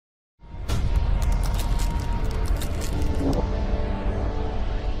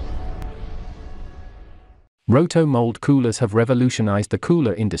Rotomolded coolers have revolutionized the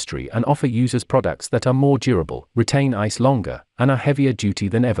cooler industry and offer users products that are more durable, retain ice longer, and are heavier duty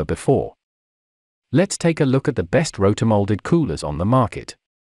than ever before. Let's take a look at the best rotomolded coolers on the market.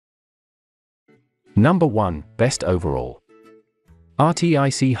 Number 1, Best Overall.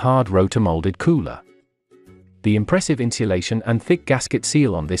 RTIC Hard Rotomolded Cooler. The impressive insulation and thick gasket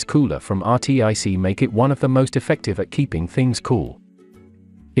seal on this cooler from RTIC make it one of the most effective at keeping things cool.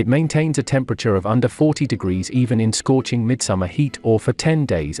 It maintains a temperature of under 40 degrees even in scorching midsummer heat or for 10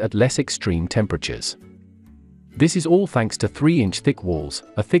 days at less extreme temperatures. This is all thanks to 3-inch thick walls,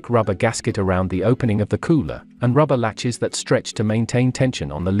 a thick rubber gasket around the opening of the cooler, and rubber latches that stretch to maintain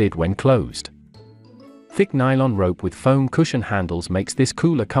tension on the lid when closed. Thick nylon rope with foam cushion handles makes this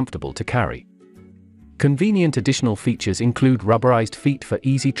cooler comfortable to carry. Convenient additional features include rubberized feet for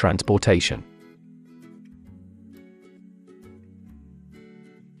easy transportation.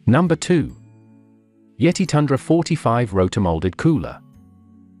 Number 2. YETI Tundra 45 Rotomolded Cooler.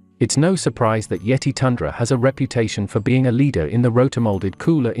 It's no surprise that YETI Tundra has a reputation for being a leader in the rotomolded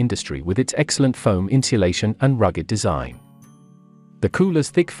cooler industry with its excellent foam insulation and rugged design. The cooler's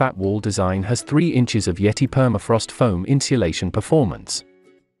thick fat wall design has 3 inches of YETI permafrost foam insulation performance.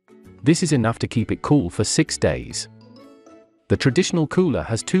 This is enough to keep it cool for 6 days. The traditional cooler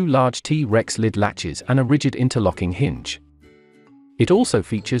has 2 large T-Rex lid latches and a rigid interlocking hinge. It also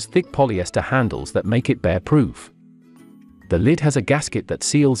features thick polyester handles that make it bear-proof. The lid has a gasket that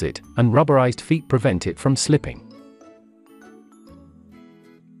seals it, and rubberized feet prevent it from slipping.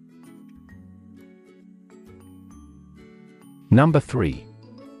 Number 3.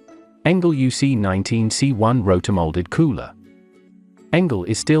 Engel UC19C1 Rotomolded Cooler. Engel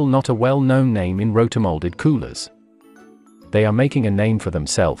is still not a well-known name in rotomolded coolers. They are making a name for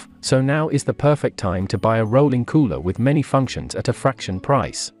themselves, so now is the perfect time to buy a rolling cooler with many functions at a fraction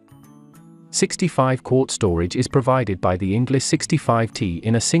price. 65 quart storage is provided by the Engel 65T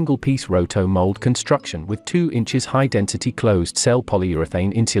in a single-piece roto-mold construction with 2 inches high-density closed-cell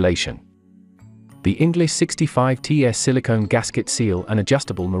polyurethane insulation. The Engel 65T's silicone gasket seal and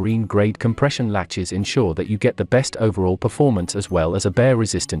adjustable marine-grade compression latches ensure that you get the best overall performance as well as a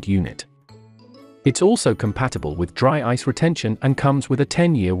bear-resistant unit. It's also compatible with dry ice retention and comes with a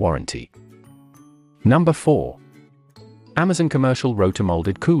 10-year warranty. Number 4. Amazon Commercial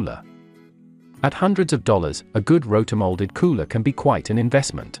Rotomolded Cooler. At hundreds of dollars, a good rotomolded cooler can be quite an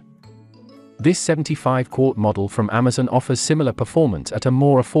investment. This 75 quart model from Amazon offers similar performance at a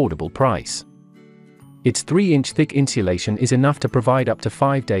more affordable price. Its 3-inch thick insulation is enough to provide up to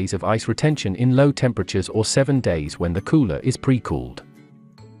 5 days of ice retention in low temperatures or 7 days when the cooler is pre-cooled.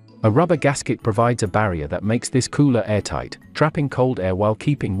 A rubber gasket provides a barrier that makes this cooler airtight, trapping cold air while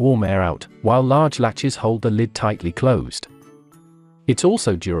keeping warm air out, while large latches hold the lid tightly closed. It's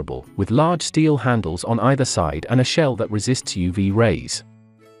also durable, with large steel handles on either side and a shell that resists UV rays.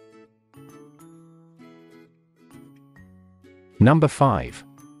 Number 5.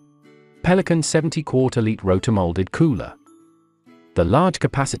 Pelican 70 Quart Elite Rotomolded Cooler. The large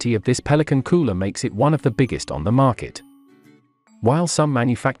capacity of this Pelican cooler makes it one of the biggest on the market. While some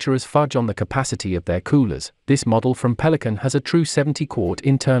manufacturers fudge on the capacity of their coolers, this model from Pelican has a true 70 quart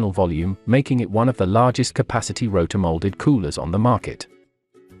internal volume, making it one of the largest capacity rotomolded coolers on the market.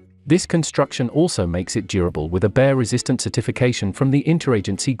 This construction also makes it durable with a bear-resistant certification from the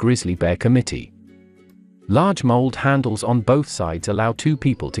Interagency Grizzly Bear Committee. Large mold handles on both sides allow 2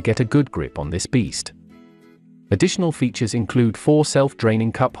 people to get a good grip on this beast. Additional features include 4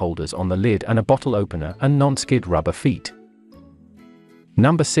 self-draining cup holders on the lid and a bottle opener and non-skid rubber feet.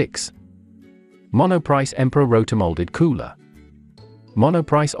 Number 6. Monoprice Emperor Rotomolded Cooler.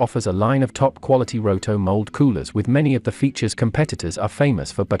 Monoprice offers a line of top-quality roto-mold coolers with many of the features competitors are famous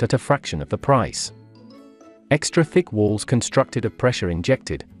for but at a fraction of the price. Extra thick walls constructed of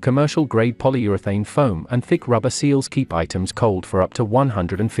pressure-injected, commercial-grade polyurethane foam and thick rubber seals keep items cold for up to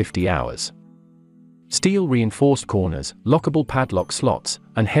 150 hours. Steel-reinforced corners, lockable padlock slots,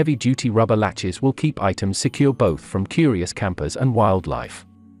 and heavy-duty rubber latches will keep items secure both from curious campers and wildlife.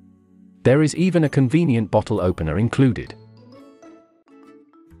 There is even a convenient bottle opener included.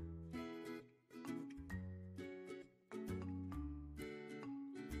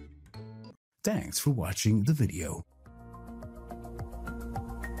 Thanks for watching the video.